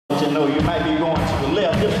You know, you might be going to the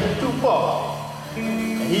left just too far.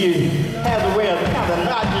 And he has a way of kind of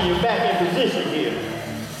knocking you back in position here.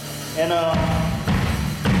 And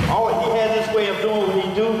he has this way of doing what he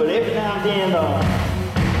do, but every now and then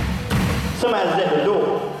somebody's at the door.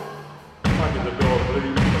 Somebody get the door,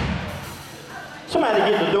 please. Somebody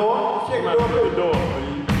get the door. Check the door, get the door,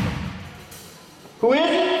 please. Who is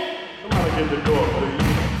it? Somebody get the door, please.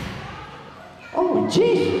 Oh,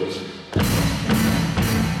 Jesus.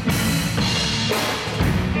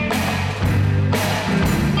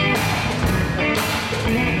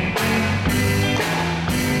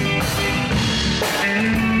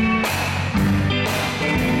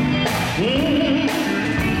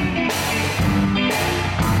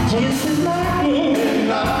 Jesus knocking,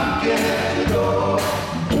 knocking at the door.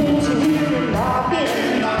 Can't you hear him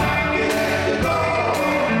knocking, knocking at the door?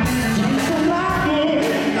 Jesus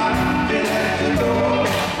knocking, knocking at the door.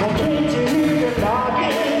 Well, can't you hear him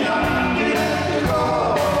knocking, knocking at the door?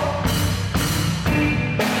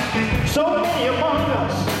 So many among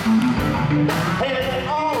us has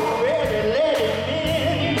already let him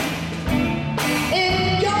in,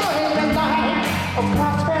 enjoying the life of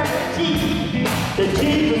prosperity that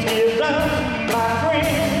Jesus gives us, my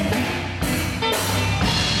friend.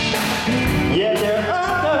 Yet there are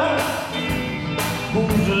others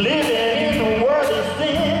who's living in the worldly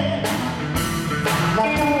sin. Now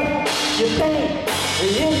don't you think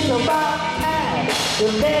it's about time to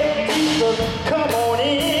let Jesus come on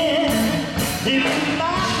in? Jesus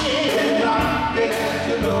knocking, knocking at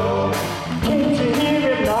your door. Can't you hear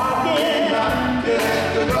him knocking, knocking at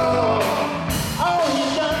the door? All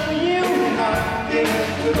he's done for you, knocking at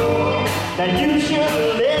the door. Now you should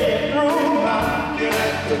let it through, knocking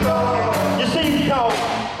at the door. You see, because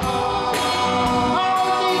all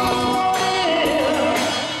Jesus wanted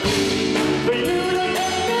for you to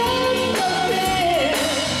make the sin.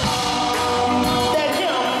 That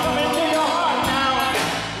him come into your heart now.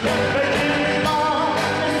 Make him belong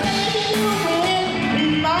and save you when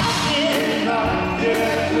he's knocking, knocking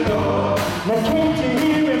at the door. Now can't you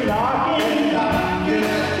hear him knocking, knocking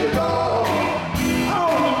at the door?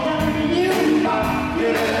 All he's done for you,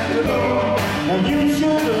 knocking at the door. Now you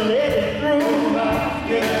should have let it through,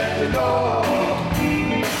 knocking at the door.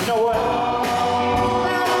 You know what?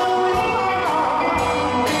 I know it's hard.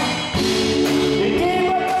 You gave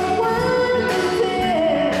up the word to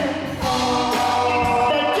sin.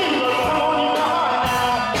 That Jesus come on in your heart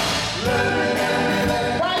now.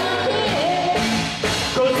 Why you can't?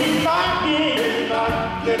 'Cause he's knocking,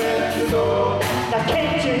 knocking at your door. Now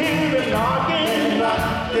can't you hear him knocking,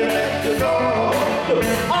 knocking at the door? Look,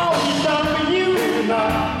 all he's done for you,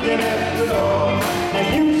 knocking at the door. Now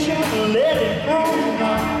you should let it go,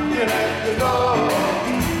 knocking at the door.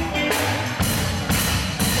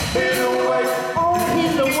 He's the way, oh,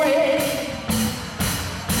 he's the way.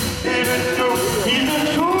 He's the truth, he's the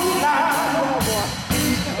truth now.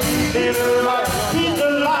 He's the light, he's the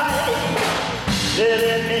light. Let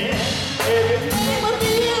him in. Everything will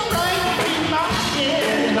be alright. He's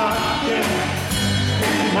knocking, knocking.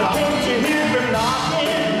 Now can't you hear him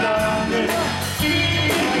knocking, knocking,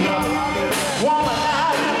 knocking? Woman,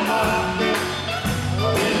 now he's knocking,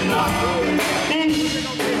 he's knocking,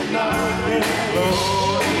 he's knocking,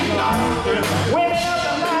 Lord, he's knocking. Women of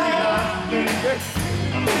the night, he's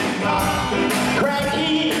knocking, crack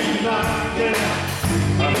he's knocking,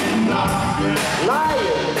 he's knocking,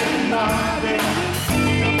 liars, he's knocking,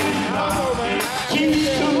 knocking, keep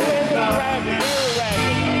to it, knocking,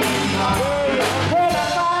 knocking.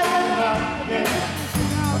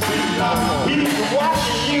 He's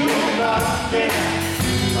watching you, knocking.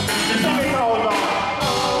 You see me call on.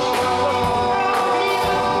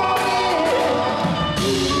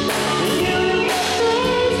 You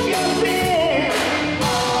face your sin.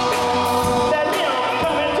 Let him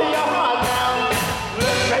come into your heart now.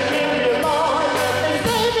 Make him your Lord and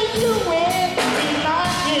Savior you when he's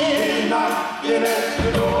knocking. He's knocking at the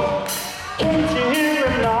door. Can't you hear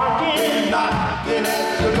him knocking? He's knocking at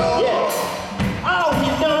the door. Yeah. All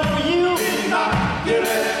he's done for you, he's knocking at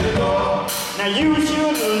the door. Now you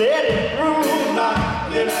should let it through, he's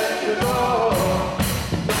knocking at the door.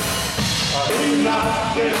 He's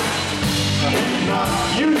knocking, he's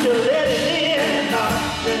knocking. You should let it in, he's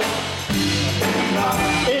knocking, he's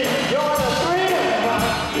knocking. Enjoy the thrill,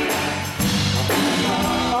 knocking,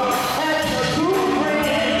 of having a true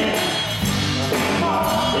friend.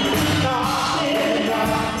 He's knocking,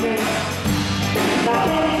 knocking. Now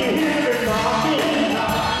can't you hear him knocking,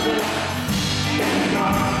 knocking,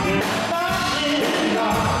 knocking, knocking,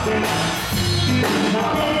 knocking. Now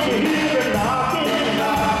can't you hear him knocking,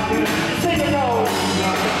 knocking? Sing it all.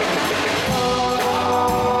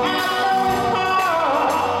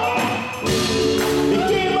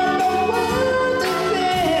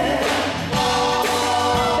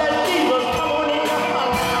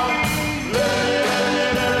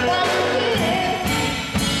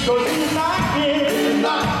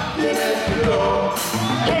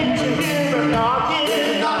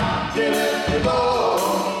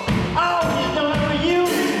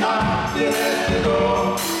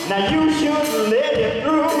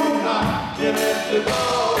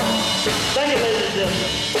 Thank you, ladies and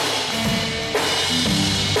gentlemen.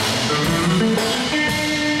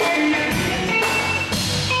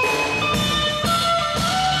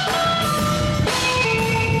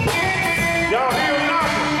 Y'all hear him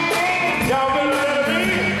knocking? Y'all better let him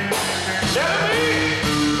in. Let him in.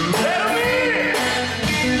 Let him in.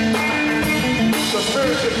 The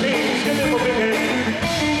spiritual king, give him a big hand.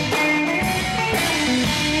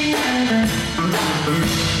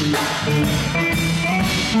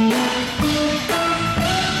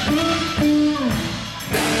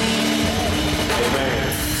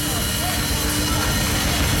 Amen.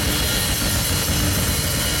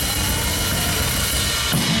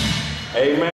 Amen.